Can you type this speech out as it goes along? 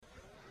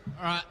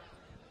All right,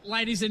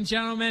 ladies and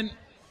gentlemen,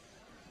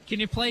 can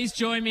you please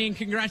join me in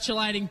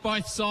congratulating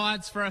both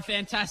sides for a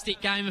fantastic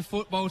game of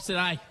football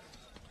today?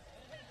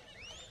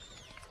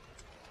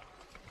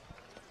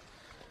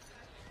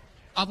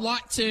 I'd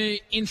like to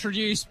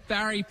introduce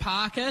Barry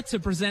Parker to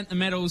present the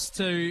medals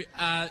to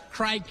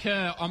Craig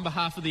Kerr on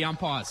behalf of the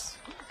umpires.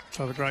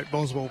 So the great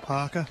Boswell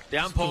Parker. The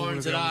umpiring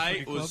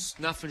today was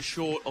nothing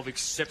short of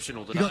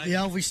exceptional today. You got the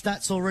Alvie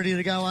stats all ready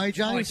to go,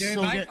 AJ? I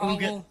do,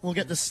 mate. We'll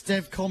get the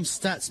StevCom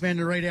stats man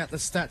to read out the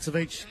stats of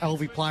each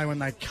Alvie player when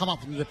they come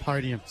up into the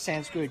podium.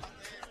 Sounds good.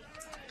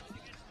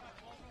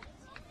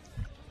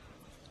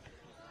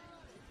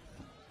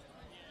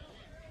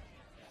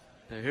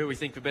 Now, who we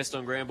think for best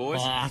on ground, boys?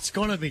 Oh, it's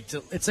got to be...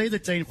 It's either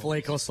Dean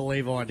Felikos or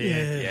Levi Dean.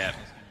 Yeah.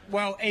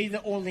 Well, either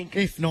or Lincoln.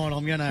 If not,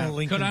 I'm going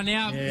to... Could I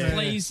now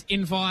please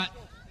invite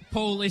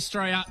Paul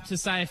Listro up to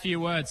say a few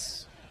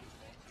words?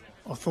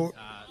 I thought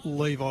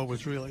Levi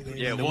was really there.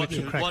 Yeah, what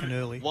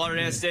an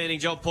outstanding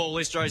job Paul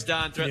Listro's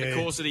done throughout the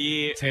course of the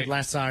year. Ted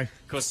Lasso.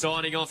 Because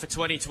signing on for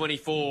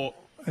 2024...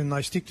 And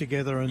they stick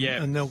together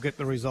and they'll get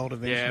the result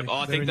eventually. Yeah,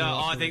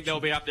 I think they'll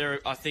be up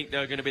there. I think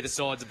they're going to be the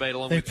sides to beat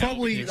along they with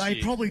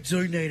They probably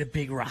do need a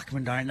big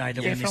ruckman, don't they,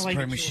 to win this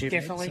premiership?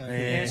 Definitely,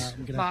 yes.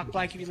 Mark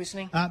Blake, if you're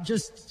listening.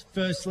 Just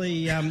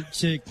firstly,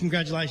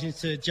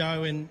 congratulations to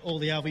Joe and all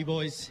the Alvie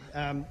boys.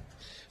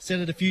 Said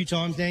it a few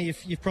times now,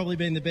 you've probably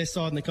been the best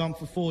side in the comp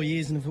for 4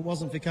 years, and if it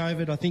wasn't for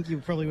COVID, I think you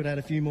probably would have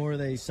had a few more of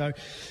these. So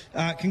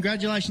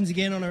congratulations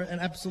again on an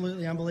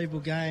absolutely unbelievable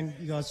game.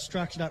 You guys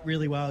structured up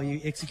really well,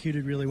 you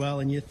executed really well,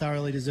 and you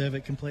thoroughly deserve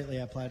it. Completely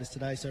outplayed us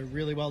today, so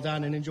really well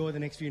done, and enjoy the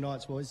next few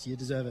nights, boys. You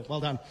deserve it. Well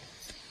done.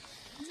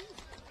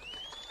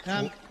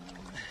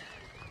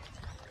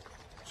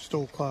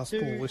 Still class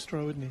Paul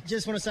Listro, isn't he?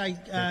 Just want to say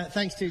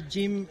thanks to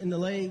Jim in the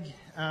league.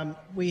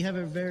 We have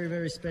a very,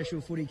 very special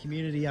footy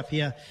community up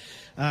here.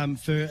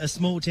 For a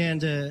small town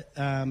to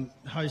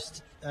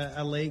host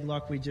a league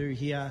like we do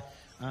here,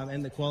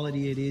 and the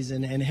quality it is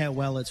and how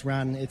well it's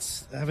run,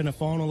 it's having a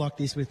final like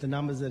this with the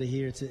numbers that are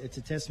here. It's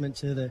a testament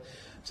to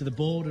the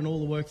board and all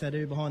the work they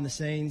do behind the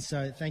scenes.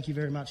 So thank you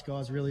very much,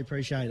 guys. Really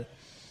appreciate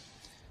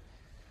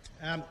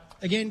it.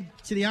 Again,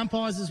 to the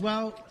umpires as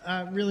well,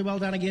 really well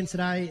done again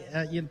today.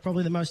 You're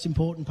probably the most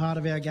important part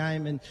of our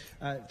game, and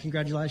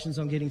congratulations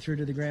on getting through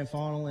to the grand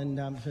final, and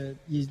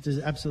you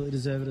absolutely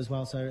deserve it as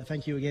well. So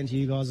thank you again to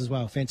you guys as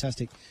well.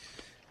 Fantastic.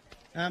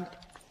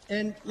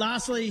 And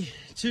lastly,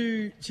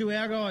 to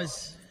our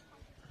guys,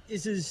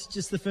 this is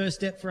just the first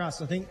step for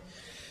us. I think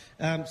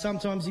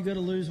sometimes you've got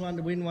to lose one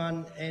to win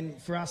one, and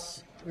for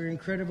us, we're an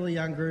incredibly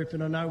young group,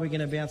 and I know we're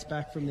going to bounce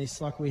back from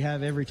this like we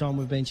have every time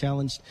we've been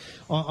challenged.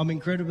 I'm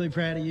incredibly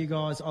proud of you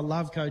guys. I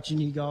love coaching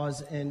you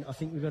guys, and I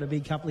think we've got a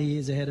big couple of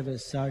years ahead of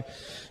us. So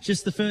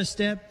just the first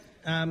step.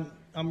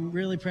 I'm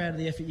really proud of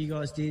the effort you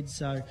guys did.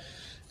 So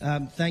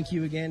thank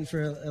you again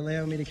for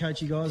allowing me to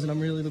coach you guys, and I'm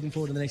really looking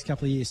forward to the next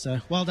couple of years. So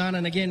well done,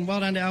 and again,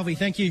 well done to Alvie.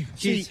 Thank you.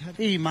 Cheers.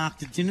 He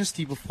marked a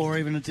dynasty before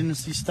even a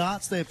dynasty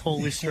starts there,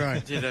 Paul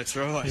Listro. Yeah, that's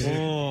right.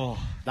 Oh,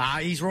 nah,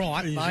 he's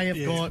right. They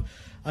have got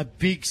a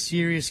big,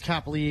 serious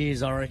couple of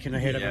years, I reckon,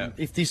 ahead of them.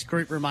 If this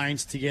group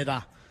remains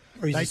together,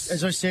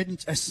 as I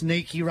said, a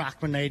sneaky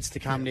ruckman needs to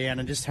come down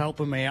and just help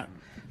them out.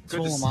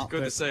 Good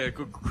to see a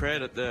good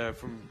crowd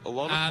from a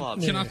lot of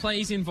clubs. Can I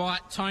please invite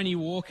Tony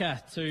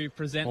Walker to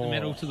present the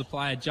medal to the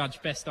player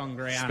judged best on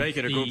ground?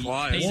 Speaking of good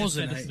players,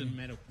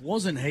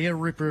 wasn't he a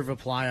ripper of a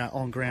player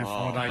on ground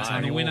Friday?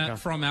 Tony the winner Walker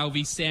from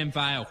Alvie, Sam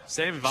Vale.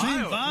 Sam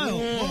Vale. Do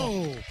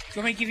you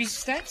want me to give his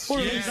stats? What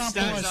are these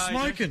umpires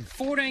smoking?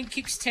 14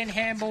 kicks, 10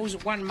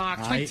 handballs, 1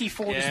 mark,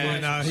 24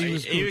 disposals. No,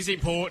 he was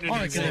important.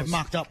 I reckon they've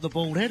mucked up the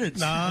bald-headeds.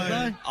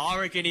 No, I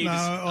reckon he was.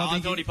 I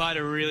thought he played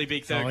a really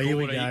big third quarter. Here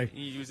we go.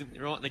 He was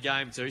right in the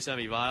game too,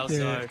 Sammy Vale.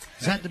 Yeah. So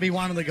he's had to be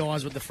one of the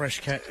guys with the fresh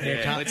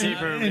haircut. Let's hear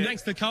from him. And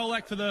thanks to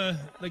Colac for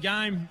the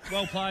game.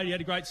 Well played. He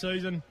had a great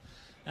season.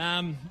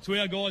 To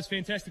our guys,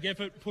 fantastic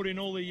effort. Put in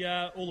all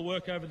the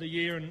work over the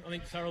year, and I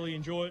think thoroughly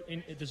enjoy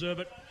it. Deserve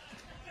it.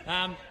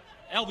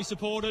 Alvie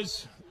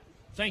supporters,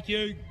 thank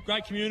you.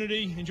 Great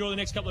community. Enjoy the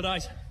next couple of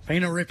days.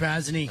 Been a ripper,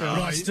 hasn't he?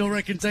 I still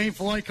reckon Dean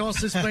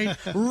Felikos has been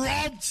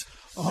robbed.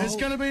 There's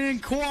going to be an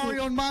inquiry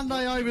on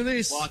Monday over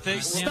this. Well, I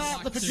think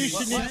start the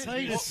petition next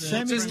week.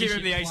 Just give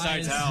him the East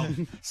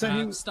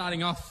Hotel.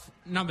 Starting off,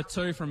 number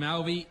 2 from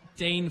Alvie,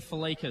 Dean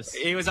Felikos.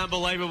 He was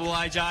unbelievable,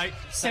 AJ.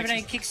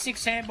 17 kicks,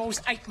 6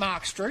 handballs, 8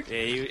 marks, Drew.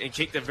 Yeah, he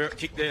kicked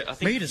the. I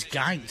think Meters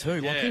gained too.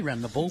 Like he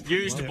ran the ball.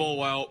 Used the ball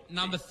well.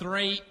 Number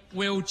 3,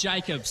 Will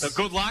Jacobs. The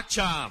good luck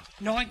charm.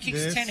 9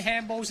 kicks, 10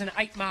 handballs, and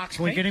 8 marks.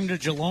 Can we get him to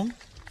Geelong?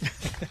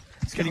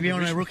 Can he be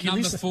on our rookie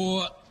list? Number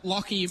 4,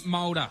 Lockie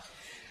Mulder.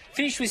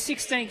 Finished with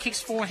 16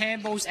 kicks, 4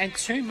 handballs, and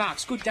 2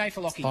 marks. Good day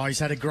for Lockie. Oh, he's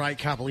had a great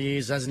couple of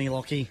years, hasn't he,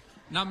 Lockie?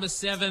 Number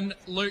 7,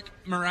 Luke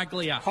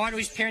Maraglia. Hi to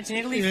his parents in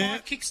Italy. Yeah.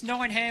 5 kicks,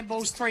 9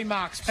 handballs, 3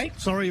 marks. Pete?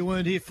 Sorry you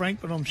weren't here,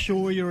 Frank, but I'm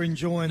sure you're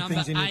enjoying Number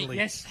things in 8, Italy.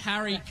 Yes.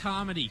 Harry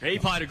Carmody. He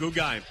played a good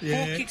game. 4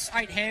 kicks,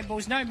 8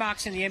 handballs, no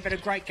marks in the end, but a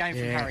great game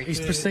from Harry.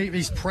 His perceived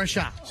his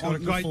pressure got a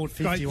on great- forward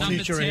great 50. Number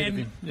future ahead of 10,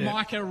 him. Yeah.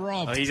 Micah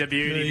Robb. Oh, he's a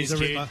beauty, He's this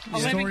a kid. ripper.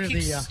 11 Story of the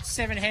kicks, year.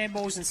 7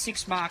 handballs and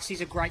 6 marks.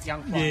 He's a great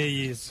young Yeah, player.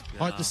 he is.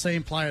 Hope to see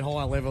him play at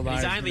higher level, though. He's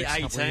for the only next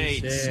couple of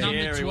years. 18. Yeah.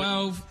 Number Scary.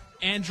 12,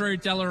 Andrew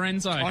De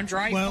Lorenzo.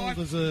 Andre, Well 5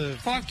 deserved.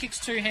 5 kicks,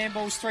 2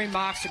 handballs, 3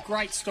 marks. A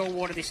great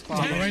stalwart of this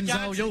club.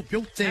 Lorenzo, you're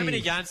built there. How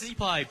many games has he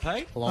played,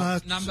 Pete?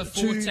 Number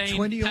 14,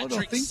 220 odd, I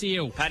Patrick think.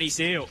 Seal. Paddy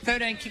Seal.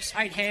 13 kicks,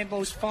 8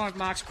 handballs, 5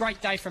 marks.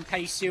 Great day from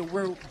Paddy Seal.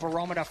 Real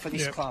barometer for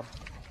this Yep. club.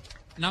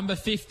 Number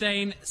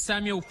 15,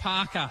 Samuel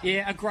Parker.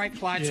 Yeah, a great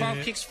player. 12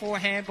 Yeah. kicks, 4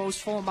 handballs,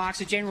 4 marks.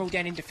 A general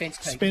down in defence,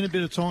 Pete. Spent a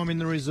bit of time in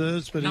the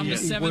reserves, but Number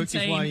he worked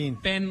his way 17, in.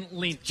 Ben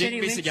Lynch.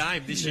 Didn't miss a Lynch.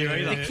 game this year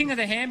either. The king of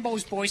the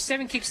handballs, boys.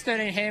 7 kicks,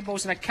 13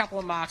 handballs, and a couple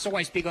of marks.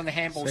 Always big on the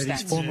handball Said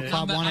his stats. former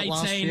club Number won it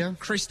last 18, year.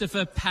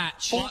 Christopher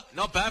Patch.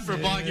 Not bad for a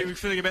bloke who was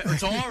feeling about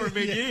retiring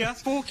mid-year.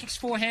 4 kicks,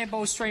 4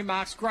 handballs, 3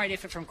 marks. Great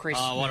effort from Chris.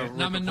 Oh, what a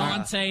Number ripper.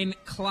 19,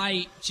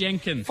 Clay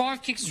Jenkins.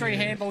 5 kicks, 3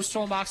 handballs,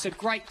 4 marks. A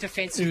great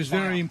defensive He was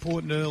player. very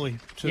important early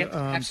to, Yep,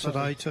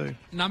 absolutely. today too.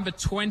 Number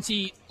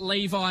 20,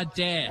 Levi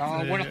Dare.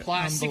 Oh, what a Yeah,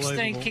 player. 16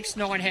 unbelievable. kicks,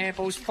 9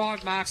 handballs,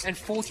 5 marks, and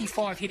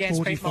 45 hit-outs.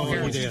 Pete 45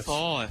 Mulcahy. hit-outs.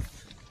 5.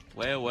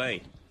 Where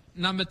we?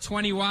 Number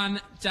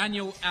 21,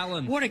 Daniel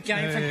Allen. What a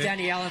game from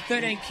Danny Allen.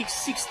 13 kicks,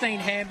 16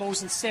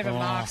 handballs, and 7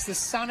 marks. The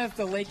son of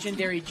the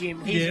legendary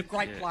Jim. He's a Yep.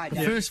 great player. The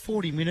Dave. first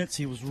 40 minutes,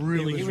 he was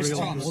really, He was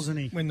really top. wasn't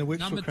he? When the whips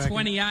Number were cracking.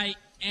 28,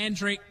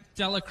 Andrick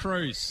Dela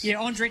Cruz. Yeah,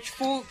 Ondrich,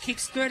 4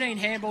 kicks, 13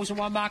 handballs, and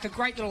 1 mark. A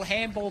great little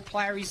handball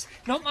player. He's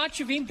not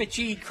much of him, but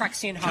gee, he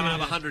cracks in Coming up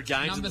hard. 100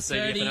 games in Number the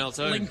 30, CFNL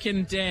too.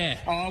 Lincoln Dare.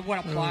 Oh, what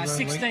a player. well,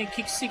 16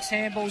 kicks, 6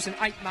 handballs, and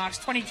 8 marks.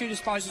 22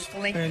 disposals for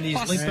Link. And he's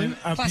plus, limping.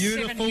 A plus 7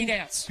 beautiful,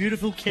 hit-outs.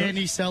 beautiful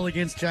candy sell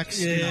against Jack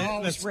Skinner. Yeah, Oh,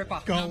 it was that's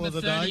ripper. goal Number of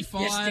the day.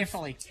 35, Yes,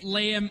 definitely.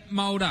 Liam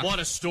Mulder. What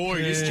a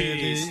story this kid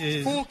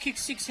is. 4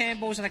 kicks, 6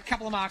 handballs, and a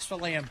couple of marks for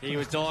Liam. He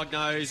was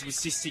diagnosed with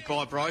cystic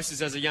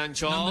fibrosis as a young Number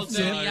child.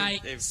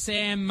 38, so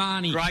Sam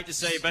Marnie. great to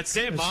see. But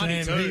Sam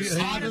Marnie Sam, too. he-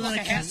 Harder than a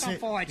cat's house on head.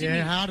 fire, didn't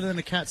Yeah, he? harder than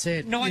a cat's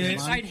head. 9 Yeah.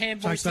 kicks, 8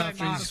 handballs, Takes no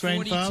after marks. his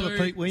grandfather,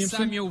 42, Pete Williamson.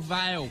 Samuel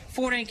Vale.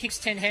 14 kicks,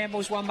 10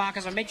 handballs, 1 mark.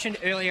 As I mentioned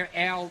earlier,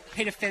 our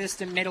Peter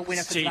Featherston medal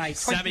winner for Gee, today.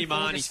 Sammy 24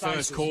 Marnie's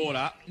first disposals.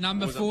 quarter.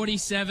 Number was a-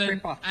 47,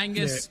 Ripper.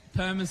 Angus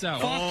Permazel.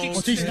 5 kicks,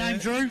 What's his name,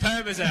 Drew?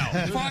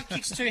 Permazel. 5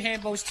 kicks, 2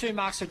 handballs, 2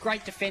 marks. A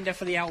great defender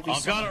for the Alvie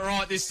I've got it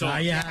right this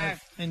time. Yeah.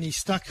 And he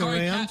stuck around.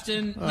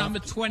 Co-captain, number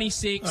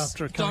 26,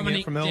 after coming out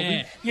Dominic from Alvie.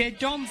 Dare. Yeah,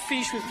 Dom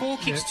finished with 4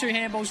 kicks, 2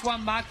 handballs,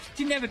 1 mark.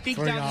 Didn't have a big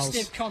 3 day on the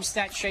goals. Stevcom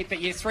stat sheet,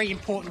 but yeah, 3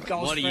 important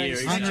goals. What a for year his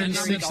he's And had. number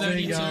 116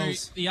 32,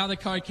 goals. the other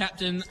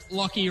co-captain,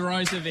 Lockie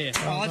Roosevelt.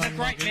 Oh, the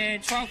great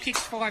man. 12 kicks,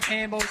 5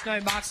 handballs, no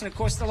marks, and of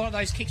course, a lot of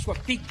those kicks were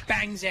big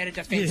bangs out of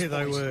defence. Yeah,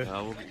 they boys.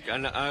 were.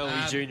 And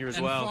Alvie Junior as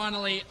and well.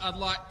 finally, I'd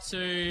like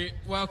to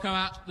welcome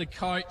up the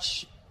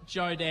coach,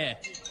 Joe Dare.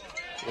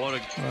 What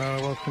a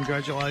Well,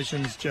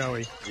 congratulations,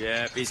 Joey.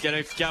 yeah! He's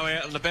going to go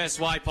out in the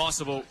best way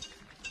possible.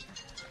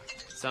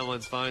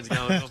 Someone's phone's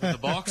going off in the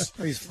box.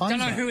 He's fun. Don't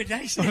know mate. who it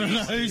is. I don't know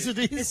whose it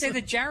It's is.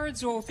 either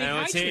Jared's or Big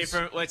Now H's.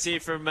 let's hear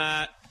from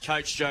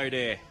Coach Joe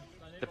Dare,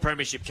 the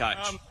premiership coach.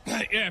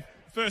 Yeah,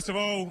 first of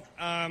all,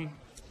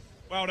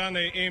 well done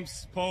there,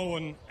 Imps,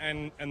 Paul,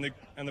 and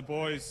the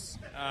boys.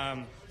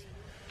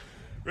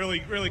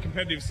 Really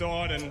competitive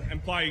side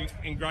and play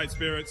in great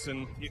spirits.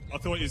 And I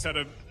thought you just had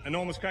an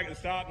enormous crack at the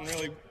start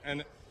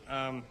and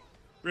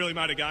really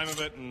made a game of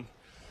it. And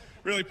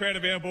really proud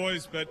of our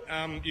boys, but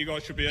you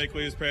guys should be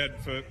equally as proud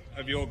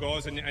of your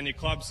guys. And your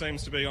club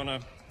seems to be on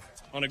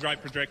a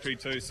great trajectory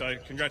too. So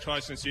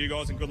congratulations to you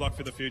guys and good luck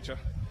for the future.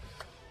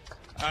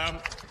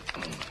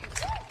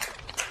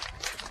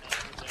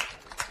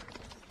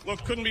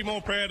 Look, couldn't be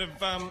more proud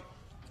of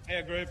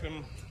our group,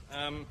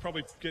 and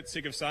probably get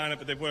sick of saying it,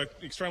 but they've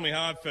worked extremely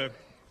hard for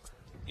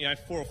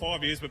 4 or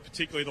 5 years, but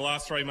particularly the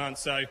last 3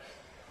 months. So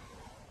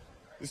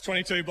there's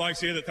 22 blokes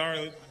here that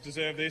thoroughly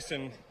deserve this,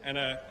 and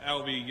a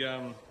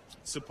Alvie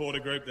supporter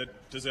group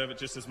that deserve it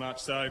just as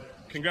much. So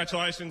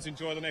congratulations,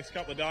 enjoy the next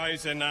couple of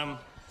days, and I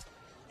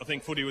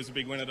think footy was a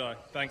big winner today.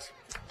 Thanks.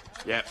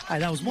 Yep. Hey,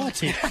 that was my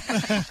tip.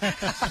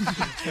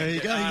 There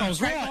you go. I was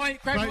Great right.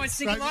 point, great point,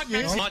 single luck,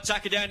 yeah. Might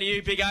chuck it down to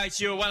you, Big H.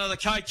 You were one of the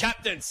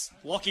co-captains,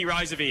 Lockie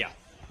Roosevelt.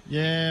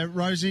 Yeah,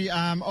 Rosie,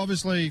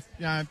 obviously,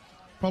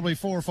 probably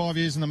 4 or 5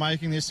 years in the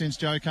making this since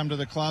Joe come to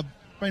the club.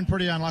 Been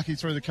pretty unlucky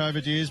through the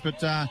COVID years, but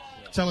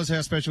tell us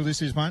how special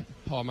this is, mate.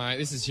 Oh, mate,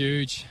 this is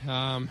huge.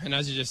 And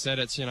as you just said,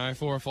 it's, 4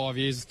 or 5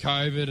 years with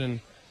COVID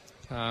and,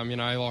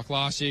 like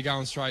last year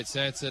going straight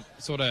sets, it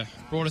sort of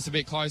brought us a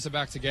bit closer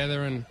back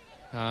together. And,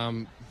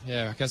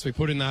 I guess we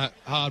put in that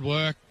hard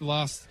work the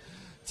last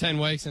 10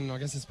 weeks and I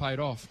guess it's paid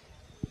off.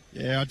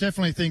 Yeah, I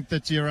definitely think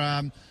that you're,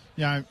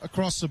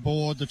 across the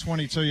board, the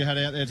 22 you had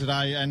out there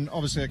today, and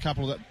obviously a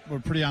couple that were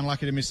pretty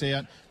unlucky to miss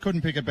out,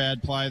 couldn't pick a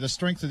bad play. The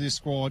strength of this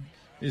squad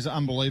is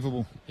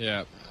unbelievable.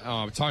 Yeah,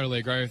 I totally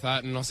agree with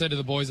that. And I said to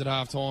the boys at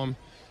half time,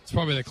 it's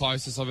probably the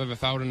closest I've ever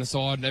felt in the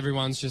side.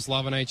 Everyone's just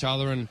loving each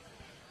other and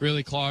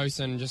really close,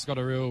 and just got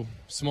a real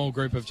small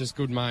group of just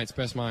good mates,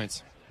 best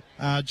mates.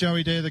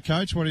 Joey Dare, the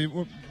coach, what do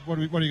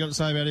you got to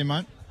say about him,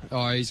 mate?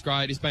 Oh, he's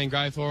great. He's been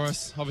great for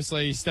us.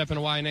 Obviously, he's stepping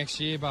away next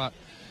year, but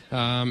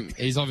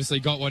he's obviously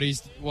got what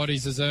he's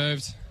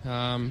deserved.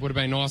 Would have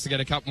been nice to get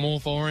a couple more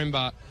for him,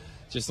 but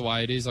just the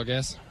way it is, I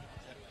guess.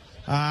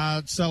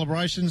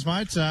 Celebrations,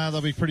 mate.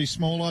 They'll be pretty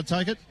small, I'd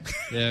take it.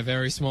 Yeah,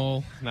 very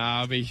small.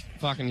 It'll be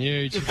fucking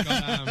huge. We've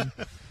got,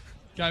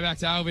 go back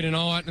to Alvie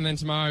tonight, and then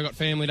tomorrow got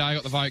family day.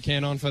 Got the vote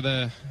can on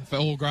for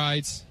all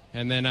grades,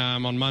 and then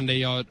on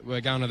Monday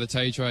we're going to the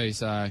tea tree.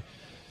 So,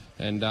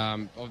 and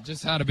I've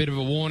just had a bit of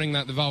a warning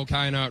that the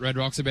volcano at Red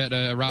Rock's about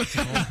to erupt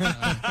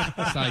tonight.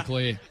 So stay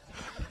clear.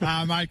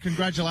 Mate,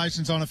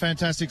 congratulations on a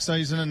fantastic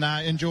season,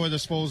 and enjoy the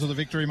spoils of the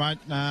victory, mate,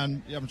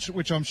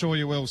 which I'm sure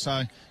you will.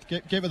 So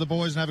get with the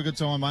boys and have a good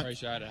time, mate.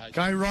 Appreciate it. Hey.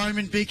 Go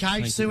Roman, Big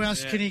H. Who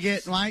else can you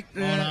get, mate?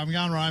 I'm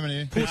going Roman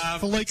here. Put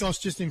Felikos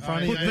just in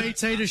front of you. Put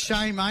BT to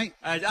shame, mate.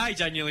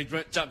 AJ nearly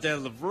jumped out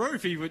of the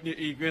roof. He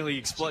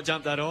really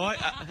jumped that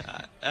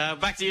high.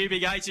 Back to you,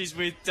 Big H's,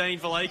 with Dean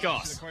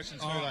Felikos.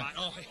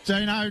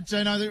 Dino,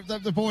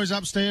 the boys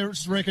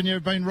upstairs reckon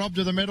you've been robbed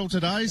of the medal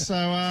today,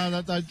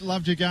 so they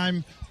loved your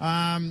game.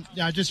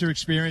 Just your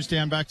experience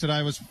down back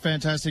today was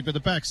fantastic, but the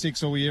back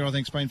six all year I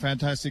think has been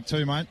fantastic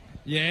too, mate.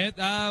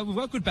 Yeah, we've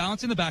got good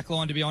balance in the back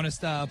line, to be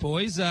honest,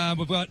 boys.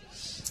 We've got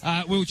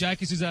Will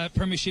Jacobs, who's a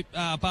premiership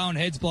Bowen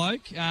Heads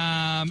bloke,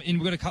 and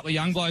we've got a couple of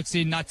young blokes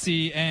in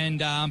Nutsy and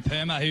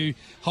Perma who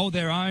hold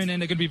their own,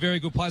 and they're going to be very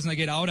good players when they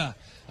get older.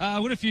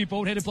 We've got a few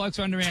bald-headed blokes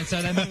running around,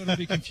 so they might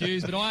be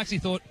confused, but I actually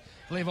thought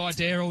Levi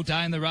Dare all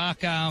day in the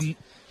ruck.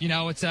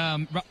 It's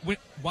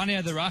one out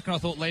of the ruck, and I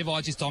thought Levi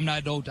just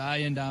dominated all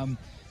day, and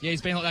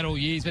he's been like that all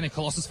year. He's been a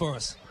colossus for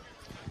us.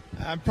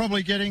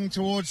 Probably getting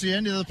towards the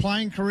end of the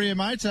playing career,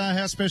 mate.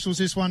 How special is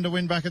this one to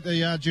win back at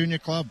the junior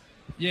club?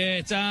 Yeah,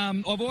 it's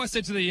I've always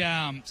said to the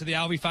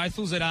Alvie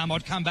faithfuls that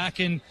I'd come back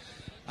and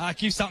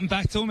give something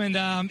back to them, and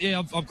I'm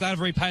glad I've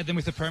repaid them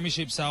with the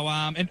premiership. So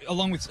and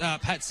along with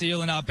Pat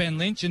Seal and Ben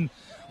Lynch and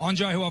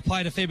Andre, who I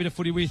played a fair bit of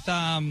footy with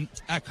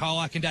at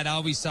Colac and at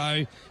Alvie.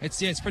 So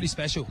it's pretty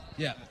special.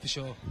 Yeah, for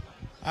sure.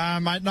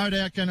 Mate, no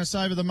doubt going to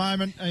savour the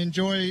moment.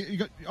 Enjoy. You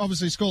got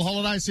obviously school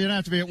holidays, so you don't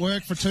have to be at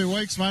work for 2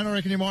 weeks, mate. I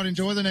reckon you might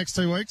enjoy the next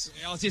 2 weeks.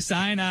 Yeah, I was just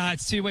saying,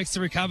 it's 2 weeks to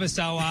recover,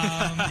 so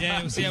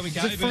we'll see how we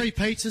go. Is it free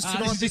pizzas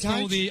tonight? This is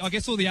just I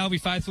guess all the Alvie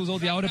faithfuls, all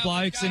the older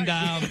blokes, and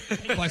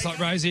blokes like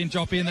Rosie and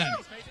drop in there.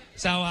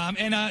 So,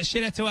 and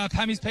shout out to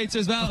Pammy's Pizza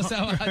as well.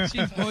 So,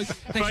 cheers, boys.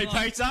 Free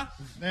pizza.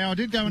 Now, I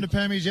did go into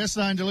Pammy's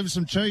yesterday and deliver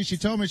some cheese. She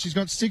told me she's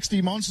got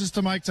 60 monsters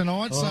to make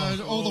tonight.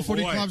 So, all the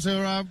footy clubs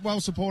are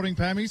well supporting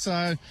Pammy.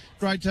 So,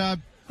 great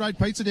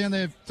pizza down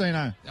there,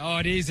 Dino. Oh,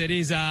 it is.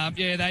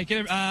 They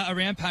get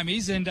around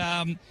Pammy's, and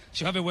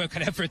she'll have her work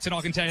cut out for it tonight,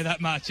 I can tell you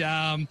that much.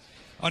 I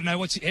don't know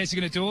how she's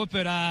going to do it,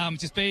 but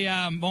just be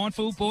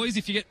mindful, boys.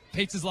 If you get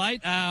pizzas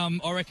late,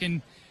 I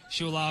reckon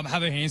she'll have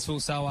her hands full.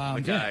 So,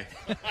 okay.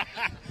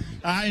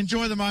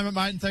 Enjoy the moment,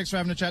 mate, and thanks for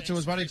having a chat to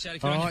us, buddy.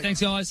 Right.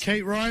 Thanks, guys.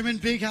 Keep roaming,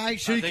 Big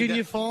H. Who can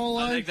you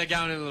follow? I think they're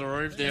going into the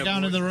rooms now.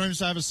 Going into the rooms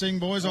to have a sing,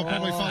 boys. I'll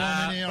probably follow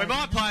them in here. We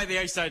might play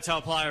the East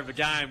Hotel player of the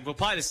game. We'll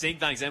play the sing,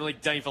 thanks, Emily.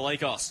 Dean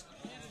Felikos.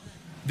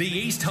 The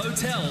East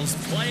Hotel's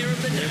player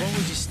of the day. What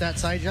was your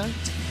stats,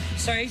 AJ?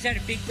 So he's had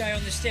a big day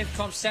on the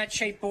Stevcom stat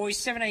sheet, boys.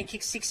 17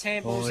 kicks, 6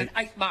 handballs, and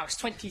 8 marks,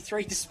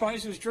 23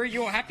 disposals. Drew,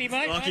 you're happy,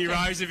 mate? Lucky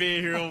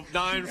Roosevelt, who are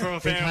known for a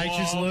fair while. Big H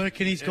is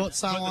lurking. He's got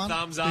someone. Put the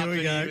thumbs up. Here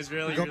we go. He was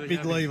really, got really Big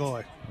happy.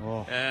 Levi.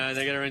 They're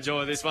going to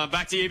enjoy this one.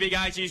 Back to you, Big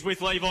H's,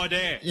 with Levi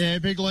Dare. Yeah,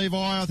 Big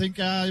Levi, I think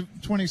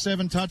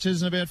 27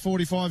 touches and about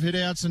 45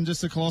 hit-outs, and just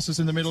the Colossus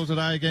in the middle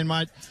today again,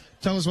 mate.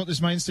 Tell us what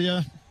this means to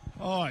you.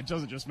 Oh, it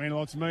doesn't just mean a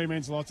lot to me. It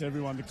means a lot to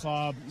everyone, the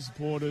club, the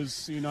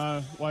supporters.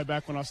 Way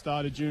back when I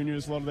started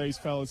juniors, a lot of these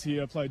fellas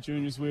here I played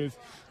juniors with.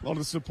 A lot of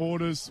the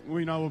supporters,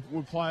 we know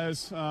were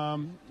players,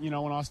 when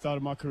I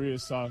started my career.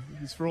 So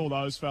it's for all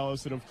those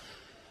fellas that have,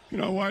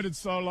 waited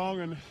so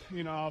long, and,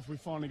 we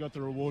finally got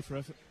the reward for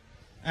effort.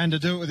 And to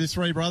do it with his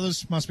three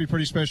brothers must be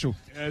pretty special.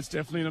 Yeah, it's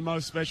definitely the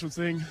most special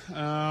thing.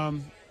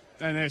 And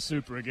they're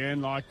super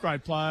again,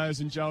 great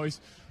players. And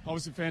Joey's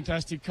obviously a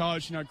fantastic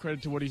coach.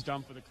 Credit to what he's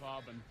done for the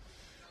club. And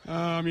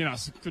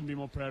couldn't be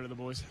more proud of the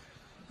boys.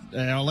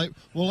 Yeah,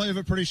 we'll leave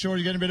it pretty short.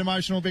 You're getting a bit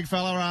emotional, big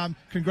fella.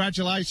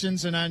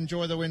 Congratulations and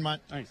enjoy the win, mate.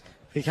 Thanks.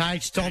 Big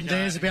H, Dom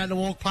Dare's about to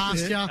walk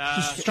past you.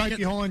 Just straight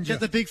behind you. Get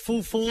the big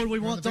full forward. We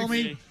want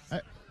Dommy.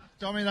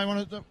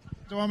 Dommy, do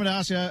you want me to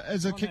ask you,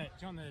 is the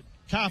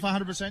calf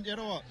 100% yet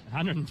or what?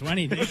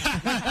 120.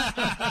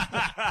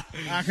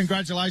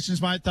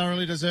 Congratulations, mate.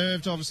 Thoroughly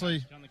deserved, obviously.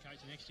 John the coach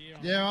next year.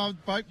 Yeah,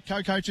 both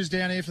co-coaches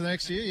down here for the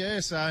next year, yeah.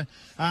 So,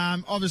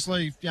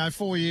 obviously,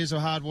 4 years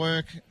of hard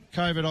work.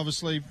 COVID,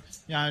 obviously,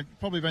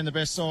 probably been the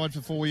best side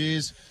for 4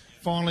 years.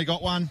 Finally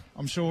got one.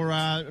 I'm sure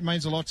it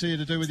means a lot to you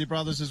to do with your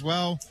brothers as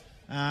well.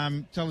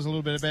 Tell us a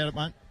little bit about it,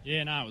 mate.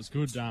 Yeah, no, it was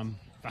good.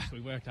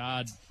 We worked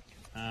hard.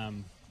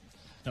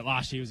 That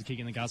last year was a kick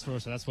in the guts for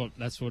us, so that's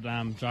what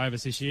drove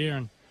us this year.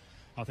 And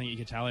I think you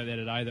could tell out there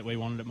today that we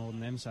wanted it more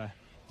than them. So,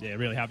 yeah,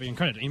 really happy. And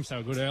credit to him,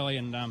 so good early.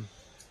 And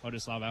I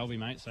just love Alvie,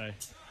 mate. So,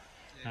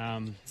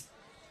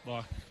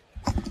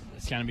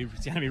 it's going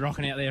to be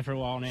rocking out there for a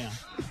while now.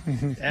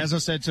 As I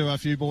said to a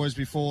few boys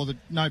before,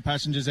 no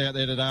passengers out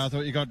there today. I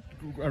thought you got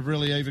a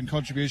really even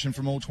contribution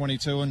from all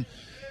 22, and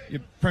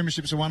your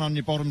premierships are won on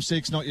your bottom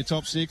 6, not your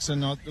top 6,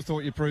 and I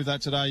thought you proved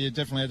that today. You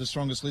definitely had the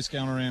strongest list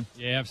going around.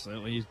 Yeah,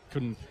 absolutely. You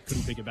couldn't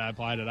pick a bad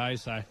player today,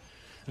 so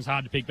it was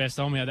hard to pick best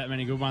on. We had that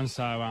many good ones,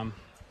 so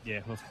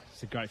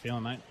it's a great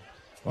feeling, mate.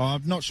 Well,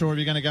 I'm not sure if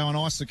you're going to go and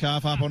ice the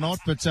calf up or not,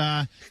 but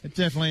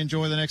definitely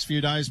enjoy the next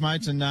few days,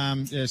 mate,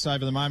 and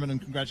savour the moment,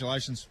 and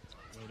congratulations.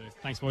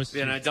 Thanks, boys.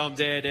 Dom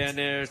Dare down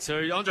there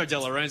too. Andre De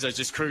Lorenzo's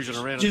just cruising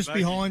around. Just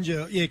behind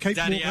you. Yeah, keep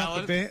Danny walking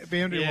Allen. up the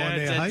boundary line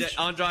there, H.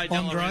 Andre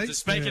De Lorenzo.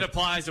 Speaking of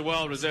players of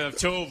world reserve,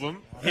 2 of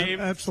them, him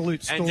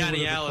absolute and Danny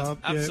of the Allen, club,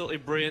 absolutely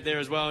brilliant there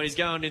as well. And he's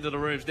going into the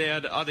rooms now.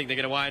 I think they're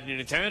going to wait an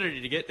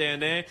eternity to get down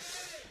there.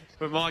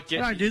 We might get.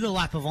 They don't do the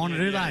lap of honour,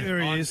 do they?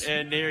 There he is.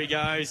 And there he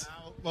goes.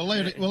 We'll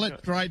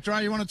let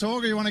Dre, you want to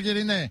talk or you want to get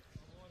in there?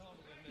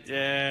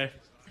 Yeah.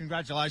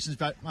 Congratulations,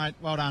 mate.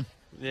 Well done.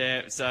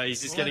 Yeah, so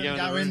he's just going to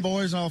go in,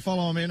 boys. I'll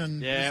follow him in and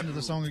listen to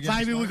the song again.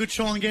 Maybe we could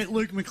try and get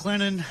Luke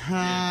McLennan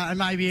and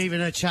maybe even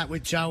a chat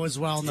with Joe as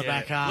well in the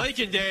back half.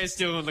 Leakin Dare's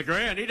still on the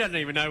ground. He doesn't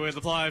even know where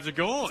the players are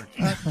gone.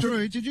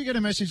 Drew, did you get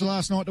a message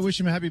last night to wish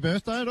him a happy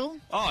birthday at all?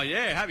 Oh,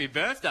 yeah, happy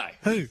birthday.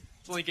 Who?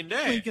 Leakin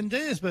Dare. Leakin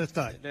Dare's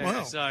birthday. Yeah,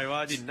 Wow. so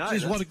I didn't know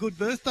Jeez, that. what a good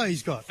birthday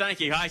he's got. Thank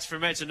you, H, for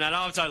mentioning that.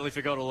 I totally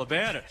forgot all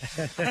about it.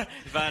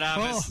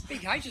 But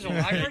Big H is all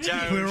over it.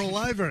 We're all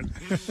over it.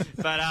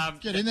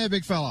 But get in there,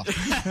 big fella.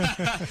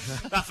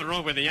 Nothing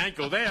wrong with the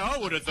ankle there, I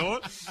would have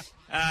thought.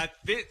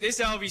 This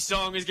Alvie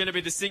song is going to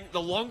be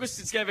the longest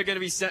it's ever going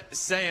to be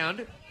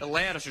sound, the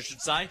loudest, I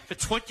should say, for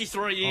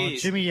 23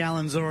 years. Jimmy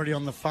Allen's already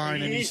on the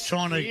phone and he's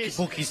trying to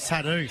book his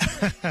tattoo.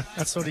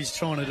 That's what he's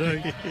trying to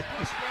do. There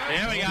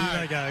we go.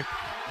 Here they go.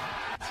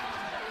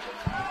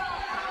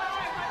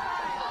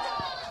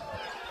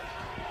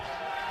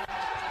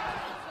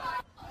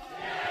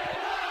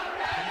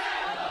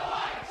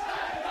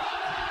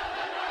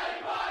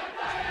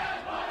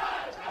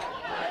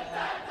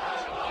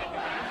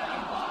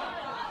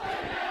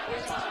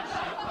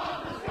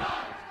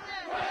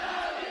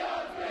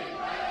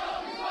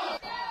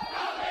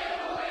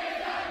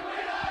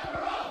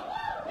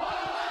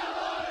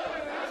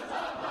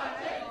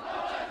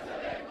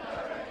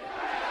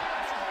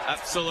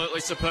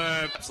 Absolutely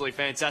superb. Absolutely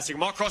fantastic.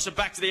 Might cross it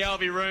back to the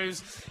Alvie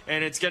rooms,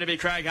 and it's going to be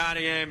Craig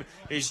Hardingham.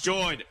 He's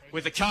joined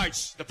with the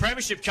coach, the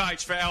premiership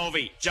coach for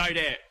Alvie, Joe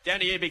Dare.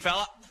 Down to you, big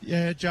fella.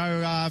 Yeah,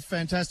 Joe,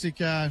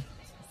 fantastic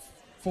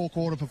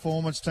four-quarter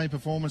performance, team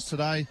performance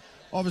today.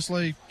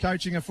 Obviously,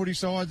 coaching a footy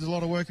side, there's a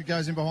lot of work that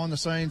goes in behind the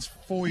scenes.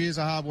 4 years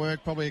of hard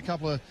work, probably a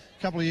couple of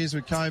years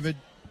with COVID.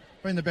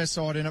 Been the best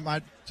side in it,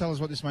 mate. Tell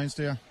us what this means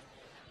to you.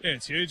 Yeah,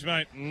 it's huge,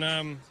 mate.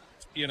 And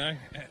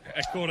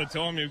at quarter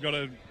time, you've got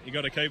to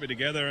keep it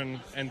together and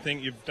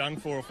think you've done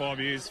 4 or 5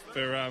 years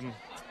for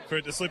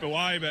it to slip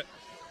away. But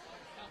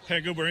how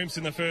good were Imps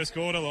in the first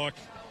quarter?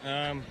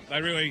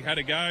 They really had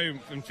a go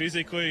and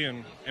physically,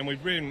 and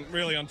we've been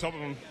really on top of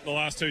them the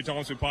last 2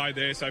 times we played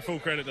there. So full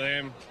credit to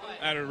them.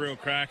 Had a real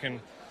crack and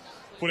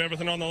put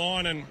everything on the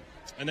line, and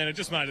then it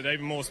just made it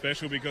even more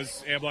special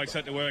because our blokes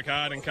had to work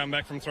hard and come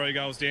back from 3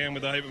 goals down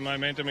with a heap of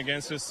momentum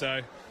against us.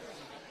 So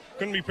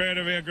couldn't be proud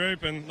of our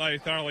group, and they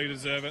thoroughly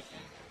deserve it.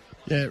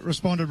 Yeah,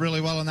 responded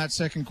really well in that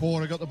second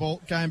quarter. Got the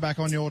game back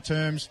on your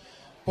terms.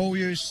 Ball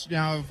use,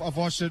 I've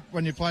watched it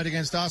when you played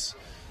against us.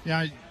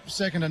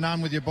 Second to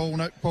none with your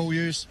ball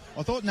use.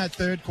 I thought in that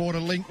third quarter,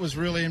 Link was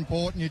really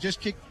important. You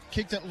just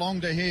kicked it long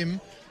to him,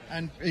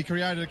 and he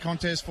created a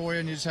contest for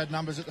you, and you just had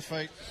numbers at the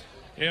feet.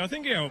 Yeah, I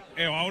think our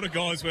older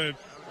guys were,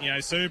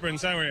 super, and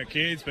so were our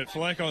kids. But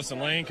Flecos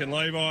and Link and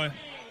Levi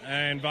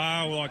and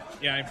Vale,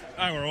 they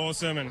were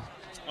awesome, and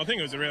I think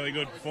it was a really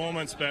good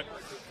performance. But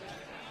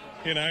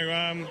it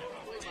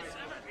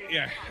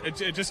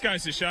just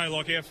goes to show,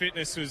 our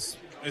fitness was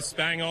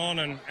bang on,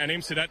 and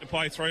Imps had to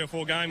play 3 or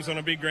 4 games on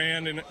a big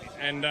ground,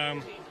 and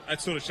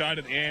that sort of showed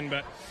at the end.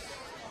 But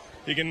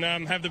you can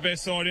have the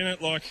best side in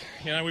it,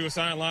 we were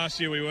saying last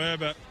year we were,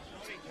 but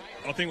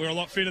I think we're a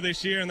lot fitter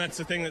this year, and that's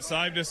the thing that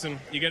saved us. And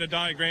you get a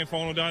grand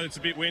final day that's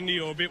a bit windy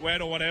or a bit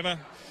wet or whatever,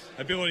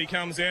 ability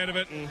comes out of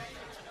it,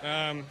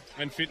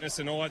 and fitness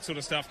and all that sort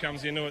of stuff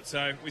comes into it.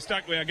 So we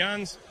stuck to our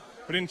guns.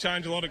 We didn't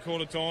change a lot at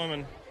quarter time,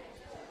 and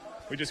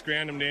we just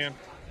ground them down.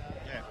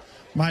 Yeah.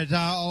 Mate,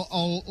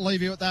 I'll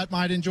leave you at that,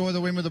 mate. Enjoy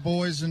the win with the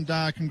boys, and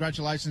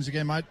congratulations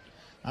again, mate.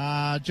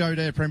 Joe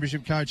Dare,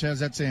 premiership coach, how's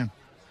that sound?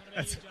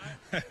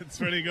 It's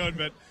pretty good,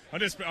 but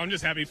I'm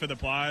just happy for the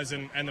players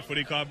and the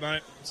footy club,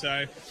 mate. So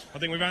I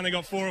think we've only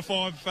got 4 or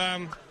 5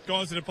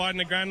 guys that have played in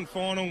the grand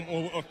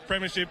final or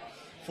premiership,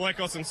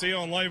 Flecos and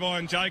Seal and Levi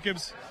and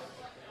Jacobs,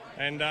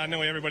 and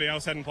nearly everybody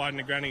else hadn't played in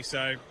the granny.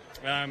 So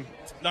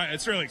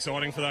it's really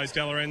exciting for those De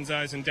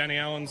Lorenzos and Danny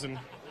Allens, and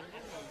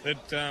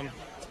that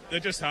they're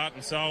just heart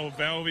and soul of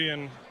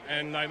Alvie,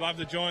 and they love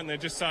the joint. They're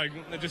just so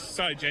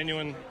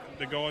genuine,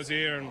 the guys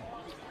here, and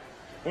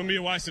wouldn't be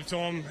a waste of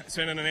time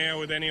spending an hour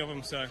with any of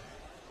them. So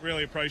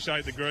really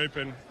appreciate the group,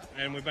 and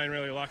we've been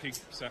really lucky.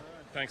 So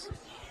thanks.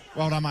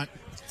 Well done, mate.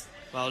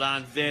 Well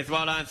done, Death.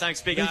 Well done.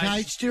 Thanks, Big Big H.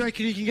 H, do you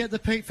reckon you can get the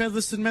Pete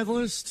Featherston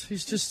medalist?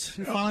 He's just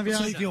in front of you.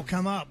 See if he'll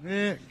come up.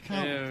 Yeah, come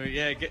on.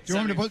 Yeah, Do you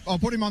want me to I'll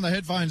put him on the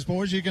headphones,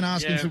 boys. You can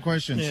ask him some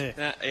questions.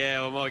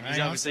 Well, Mike, he's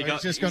obviously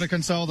He's just got to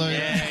console the...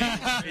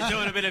 he's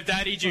doing a bit of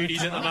daddy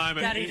duties at the moment.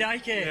 Daddy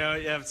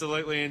daycare. Yeah,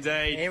 absolutely,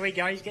 indeed. Here we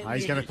go. He's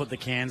going to put the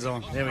cans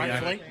on. There we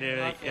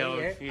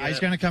go.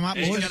 He's going to come up,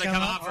 boys. He's going to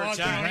come up for a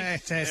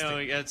change.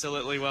 Fantastic.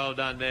 Absolutely well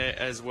done there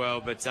as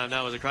well. But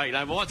that was a great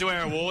day. We might do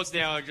our awards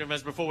now,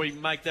 as before we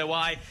make their way.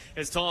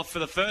 It's time for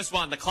the first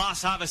one, the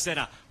Class Harvest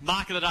Centre.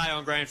 Mark of the day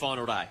on Grand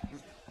Final day.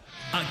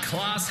 A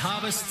Class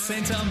Harvest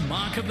Centre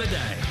Mark of the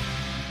Day.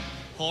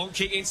 Horn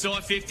kick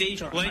inside 50.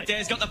 Link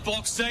there's got the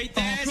box seat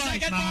there.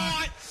 Second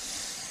right.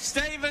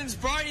 Stevens,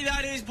 Brody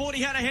that is.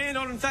 Brody had a hand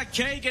on, in fact,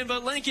 Keegan,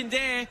 but Lincoln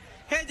Dare,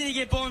 how did he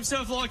get by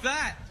himself like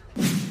that?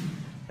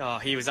 Oh,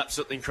 he was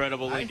absolutely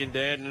incredible, Lincoln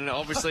Dare, and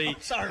obviously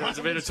there's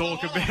a bit of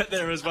talk about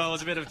there as well.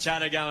 There's a bit of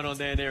chatter going on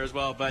there as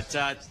well, but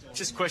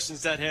just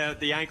questions that how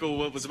the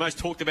ankle was the most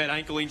talked about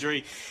ankle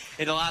injury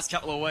in the last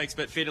couple of weeks,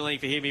 but fiddling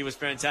for him, he was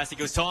fantastic.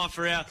 It was time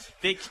for our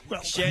big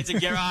sheds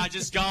and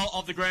garages goal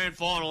of the grand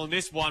final, and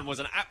this one was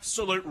an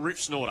absolute rip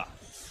snorter.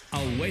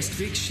 A West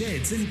Vic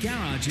Sheds and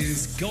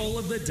Garages goal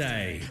of the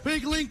day.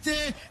 Big Link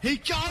there. He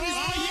got his...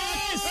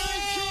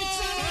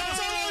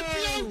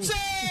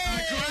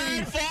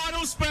 Grand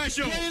final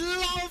special. We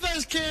love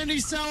this candy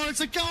seller. It's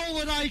a goal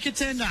of the day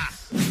contender.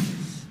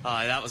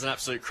 Oh, that was an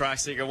absolute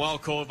classic, and well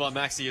called by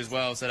Maxie as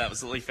well, so that was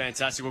absolutely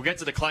fantastic. We'll get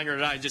to the clanger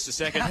today in just a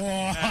second.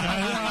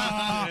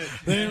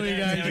 There we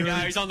go.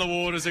 He's on the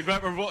waters. We've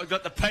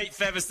got the Pete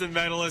Featherston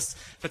medalist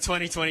for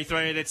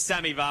 2023, and it's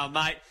Sammy Vale,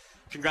 mate.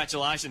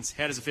 Congratulations.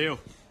 How does it feel?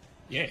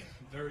 Yeah,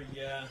 very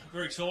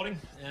exciting.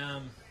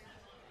 I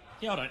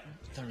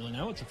don't really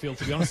know what to feel,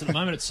 to be honest, at the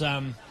moment. It's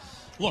a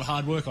lot of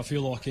hard work. I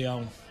feel like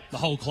the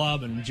whole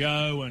club and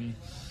Joe and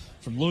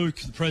from Luke,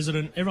 the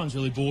president, everyone's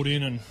really bought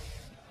in, and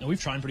we've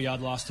trained pretty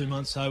hard the last 2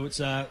 months, so it's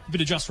a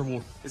bit of just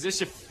reward. Is this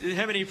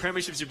how many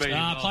premierships you've been in?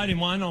 I played in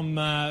one. I'm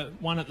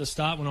one at the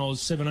start when I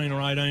was 17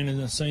 or 18 in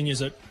the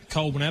seniors at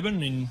Colburn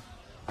Abbon in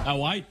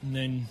 08, and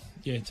then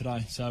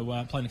today. So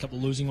playing a couple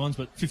of losing ones,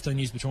 but 15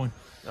 years between.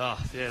 Oh,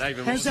 yeah,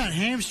 even how's that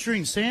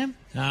hamstring, Sam?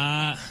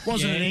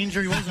 Wasn't an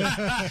injury, was it?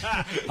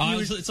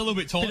 It's a little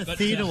bit tight. Bit of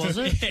theatre, was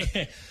it?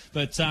 Yeah,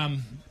 but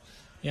I'm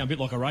a bit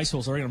like a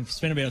racehorse. I reckon I've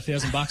spent about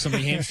 $1,000 on my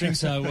hamstring,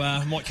 so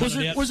might cut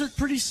it out. Was it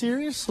pretty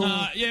serious? Or?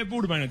 It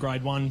would have been a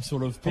grade 1,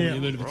 sort of, probably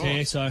a bit of a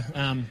tear. So,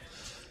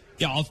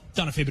 I've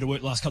done a fair bit of work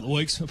the last couple of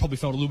weeks. I probably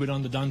felt a little bit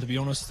underdone, to be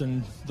honest,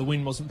 and the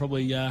wind wasn't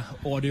probably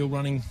ideal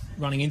running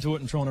into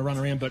it and trying to run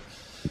around. But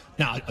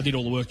no, I did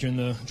all the work during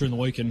the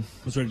week and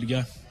was ready to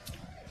go.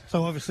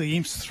 So obviously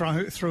Imps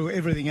threw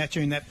everything at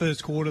you in that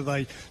first quarter.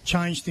 They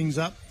changed things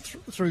up,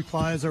 threw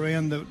players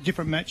around the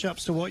different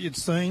matchups to what you'd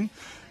seen.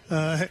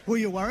 Were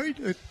you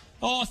worried?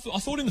 I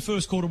thought in the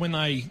first quarter when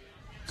they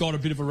got a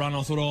bit of a run,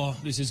 I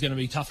thought, this is going to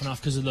be tough enough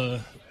because of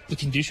the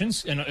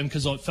conditions and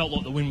because I felt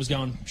like the wind was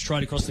going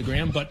straight across the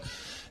ground. But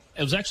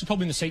it was actually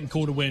probably in the second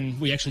quarter when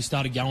we actually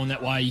started going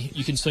that way.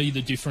 You can see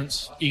the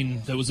difference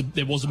in there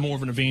was more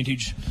of an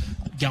advantage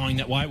going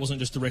that way. It wasn't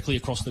just directly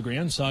across the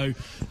ground. So,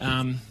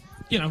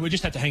 we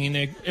just had to hang in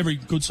there. Every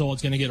good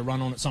side's going to get a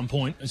run on at some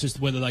point. It's just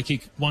whether they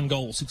kick 1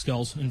 goal or 6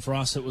 goals. And for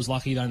us, it was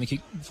lucky they only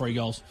kicked 3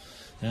 goals.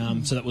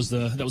 So that was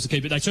the key.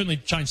 But they certainly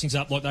changed things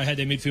up. Like they had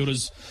their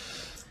midfielders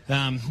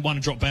one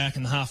to drop back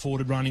and the half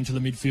forward run into the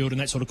midfield, and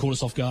that sort of caught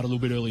us off guard a little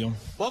bit early on.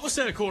 What was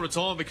said at quarter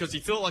time because he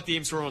felt like the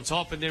Imps were on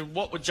top, and then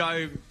what would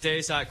Joe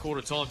Dare say at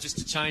quarter time just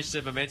to change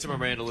the momentum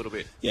around a little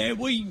bit? Yeah,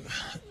 we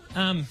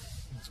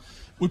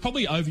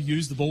probably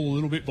overused the ball a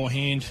little bit by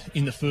hand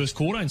in the first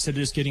quarter instead of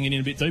just getting it in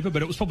a bit deeper,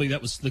 but it was probably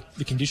that was the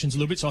conditions a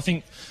little bit. So I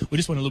think we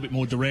just went a little bit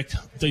more direct,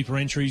 deeper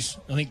entries.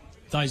 I think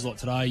days like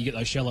today, you get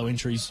those shallow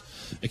entries,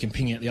 it can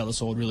ping out the other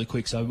side really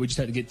quick. So we just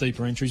had to get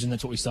deeper entries, and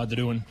that's what we started to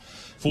do. And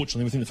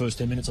fortunately, within the first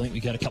 10 minutes, I think we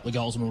got a couple of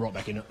goals and we're right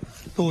back in it.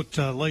 Thought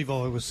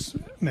Levi was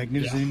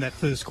magnificent in that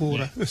first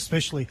quarter,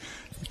 especially.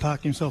 He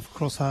parked himself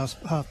across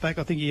half back.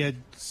 I think he had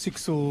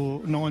 6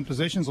 or 9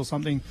 possessions or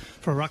something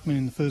for a ruckman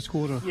in the first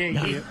quarter.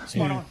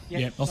 Spot on.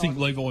 I think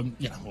Levi,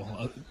 you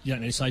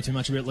don't need to say too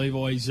much about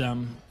Levi. He's a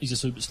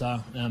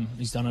superstar.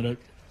 He's done it at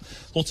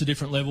lots of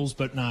different levels,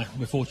 but no,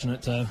 we're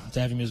fortunate to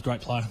have him as a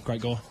great player,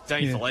 great guy.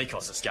 Dean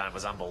Falikos' game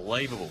was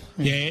unbelievable.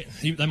 Yeah,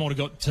 they might have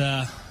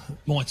got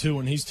my 2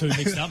 and his 2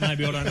 mixed up,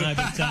 maybe, I don't know,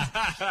 but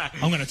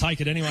I'm going to take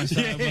it anyway, so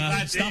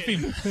stuff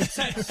him.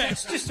 So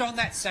just on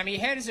that, Sammy,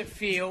 how does it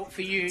feel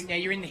for you, now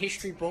you're in the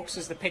history books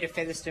as the Peter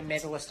Featherston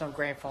medalist on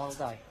Grand Final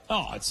Day?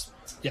 Oh, it's,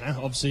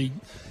 obviously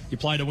you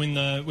play to win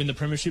the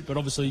premiership, but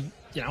obviously,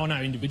 I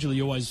know individually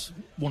you always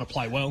want to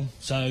play well,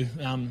 so,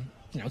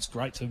 it's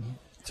great to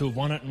have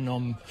won it, and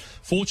I'm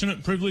fortunate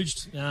and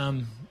privileged.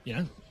 I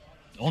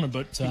honoured,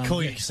 but You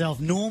call yourself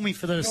Normie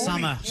for the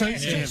summer.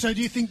 So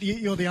do you think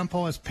you're the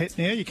umpire's pet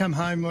now? You come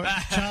home,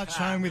 charged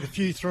home with a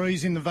few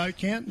threes in the vote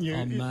count?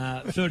 And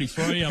I'm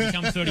 33. I'll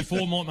become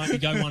 34. Might make me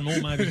go one more,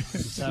 maybe.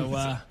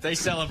 So these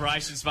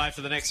celebrations, mate,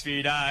 for the next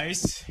few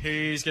days.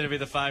 Who's going to be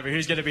the favourite?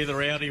 Who's going to be the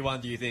rowdy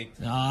one, do you think?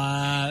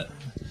 Well,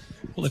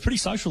 they're pretty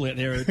social out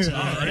there at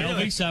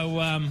Alvie, so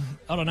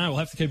I don't know. We'll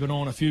have to keep an eye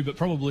on a few, but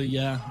probably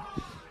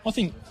I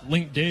think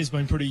Link Dare's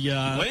been pretty...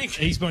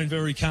 he's been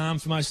very calm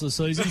for most of the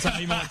season, so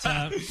he might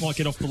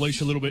get off the leash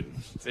a little bit.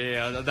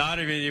 Yeah, I don't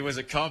even he was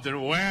at Compton.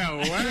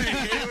 Wow,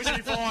 he was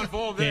in fine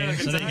form there. Yeah,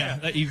 so there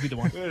you go. He'd be the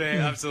one.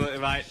 Yeah, absolutely,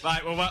 mate.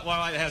 Mate, well, won't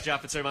hold you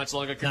up for too much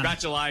longer.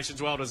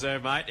 Congratulations, well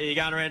deserved, mate. Are you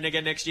going around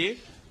again next year?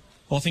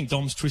 Well, I think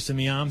Dom's twisting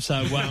my arm,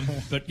 so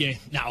but yeah,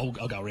 no,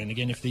 I'll go around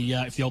again if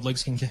the old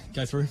legs can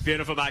go through.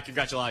 Beautiful, mate.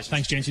 Congratulations.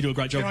 Thanks, gents. You do a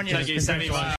great job. Thank you, Sammy.